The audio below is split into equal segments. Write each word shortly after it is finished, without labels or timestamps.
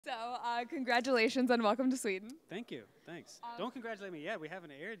Congratulations and welcome to Sweden. Thank you. Thanks. Don't congratulate me yet. We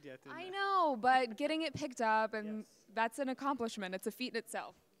haven't aired yet. I know, but getting it picked up, and that's an accomplishment. It's a feat in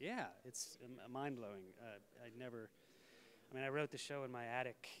itself. Yeah, it's mind-blowing. I wrote the show in my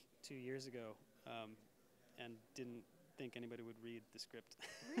attic 2 years ago and didn't think anybody would read the script.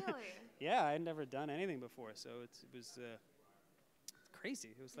 Really? Yeah, I had never done anything before, so it was crazy.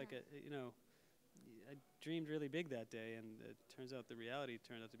 It was like I dreamed really big that day, and it turns out the reality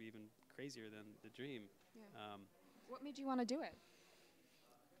turned out to be even crazier than the dream. Yeah. What made you want to do it?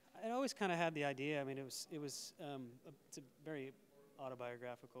 I always kind of had the idea. I mean, it's a very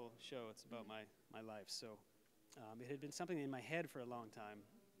autobiographical show. It's about my life, so it had been something in my head for a long time.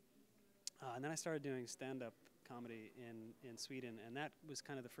 And then I started doing stand-up comedy in Sweden, and that was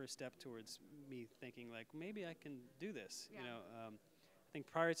kind of the first step towards me thinking, like, maybe I can do this. Yeah. You know, I think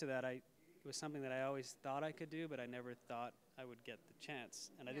prior to that, it was something that I always thought I could do, but I never thought I would get the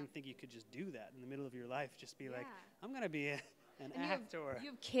chance. And I didn't think you could just do that in the middle of your life, just be like, I'm going to be an actor. You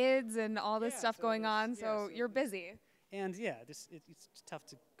have kids and all this stuff going on, so you're busy. And it's tough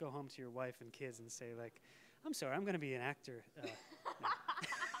to go home to your wife and kids and say, like, I'm sorry, I'm going to be an actor. No.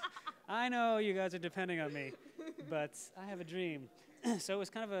 I know you guys are depending on me, but I have a dream. So it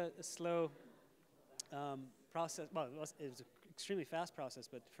was kind of a slow process. Well, it was an extremely fast process,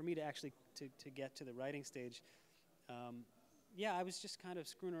 but for me to actually to get to the writing stage, I was just kind of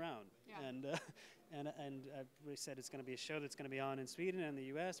screwing around. Yeah. And I said it's going to be a show that's going to be on in Sweden and the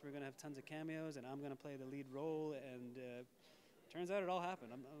U.S. We're going to have tons of cameos, and I'm going to play the lead role. And turns out it all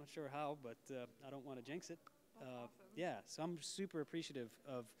happened. I'm not sure how, but I don't want to jinx it. That's awesome. Yeah, so I'm super appreciative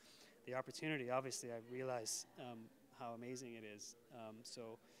of the opportunity. Obviously, I realize how amazing it is.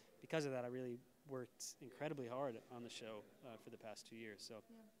 So because of that, I really worked incredibly hard on the show for the past 2 years. So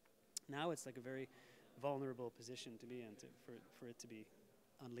now it's like a very vulnerable position to be in for it to be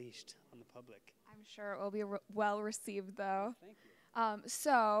unleashed on the public. I'm sure it will be well received, though. Thank you.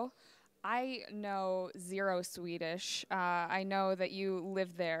 So I know zero Swedish. I know that you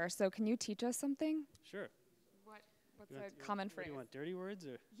live there. So can you teach us something? Sure. What's a common phrase? Do you want dirty words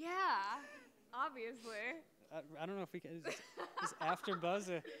or? Yeah, obviously. I don't know if we can. Is AfterBuzz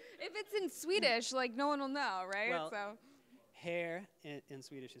a? If it's in Swedish, like no one will know, right? Well, so. Hair in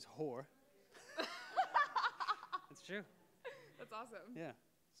Swedish is whore. It's true. That's awesome. Yeah.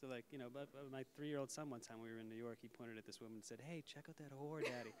 So like, but my 3-year-old son, one time we were in New York, he pointed at this woman and said, "Hey, check out that whore,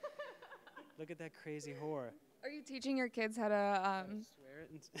 Daddy. Look at that crazy whore." Are you teaching your kids how to swear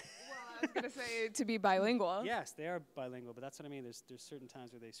it? Well, I was gonna say to be bilingual. Yes, they are bilingual, but that's what I mean. There's certain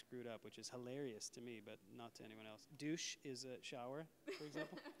times where they screwed up, which is hilarious to me, but not to anyone else. Douche is a shower, for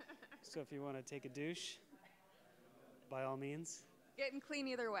example. So if you want to take a douche, by all means. Getting clean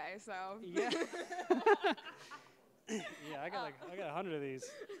either way, so. Yeah. Yeah, I got 100 of these.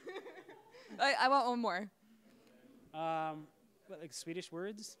 I want one more. What, like Swedish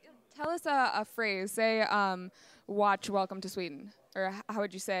words? Tell us a phrase. Say, watch Welcome to Sweden. Or how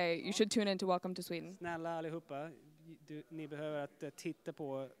would you say, you should tune in to Welcome to Sweden? Snälla allihopa, ni behöver att titta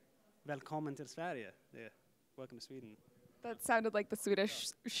på Välkommen till Sverige. Welcome to Sweden. That sounded like the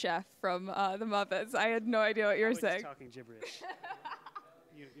Swedish chef from the Muppets. I had no idea what you were saying. I was just talking gibberish.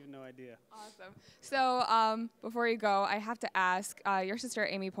 You have no idea. Awesome. So before you go, I have to ask, your sister,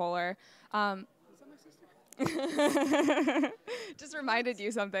 Amy Poehler. Is that my sister? Just reminded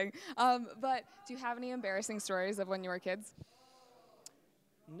you something. But do you have any embarrassing stories of when you were kids?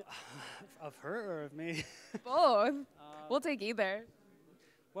 No, of her or of me? Both. We'll take either.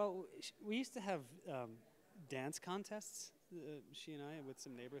 Well, we used to have dance contests, she and I, with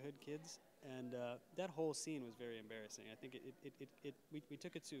some neighborhood kids. And that whole scene was very embarrassing. I think we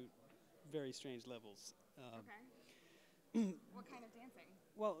took it to very strange levels. Okay. What kind of dancing?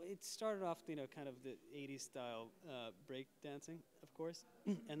 Well, it started off, kind of the 80s style break dancing, of course,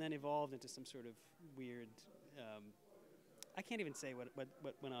 and then evolved into some sort of weird. I can't even say what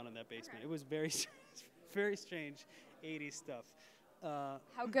went on in that basement. Okay. It was very, very strange 80s stuff.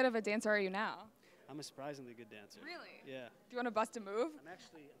 How good of a dancer are you now? I'm a surprisingly good dancer. Really? Yeah. Do you want to bust a move? I'm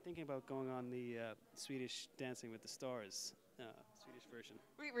actually thinking about going on the Swedish Dancing with the Stars, Swedish version.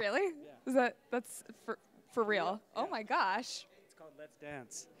 Wait, really? Yeah. That's for real? Yeah. Oh my gosh. It's called Let's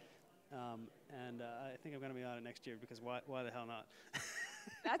Dance, and I think I'm going to be on it next year because why the hell not?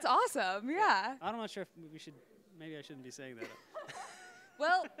 That's awesome. Yeah. I'm not sure if we should. Maybe I shouldn't be saying that.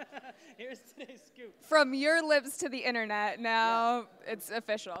 Well, here's today's scoop. From your lips to the internet, now it's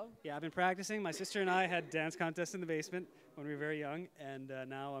official. Yeah, I've been practicing. My sister and I had dance contests in the basement when we were very young, and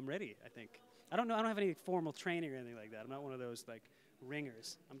now I'm ready, I think. I don't have any formal training or anything like that. I'm not one of those, like,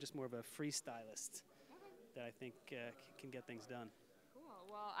 ringers. I'm just more of a freestylist that I think can get things done. Cool.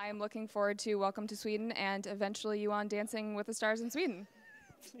 Well, I am looking forward to Welcome to Sweden and eventually you on Dancing with the Stars in Sweden.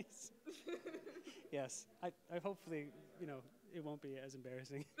 Please. Yes. I hopefully, it won't be as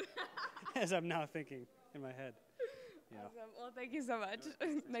embarrassing as I'm now thinking in my head. Yeah. Awesome. Well, thank you so much.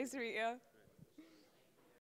 Nice to meet you.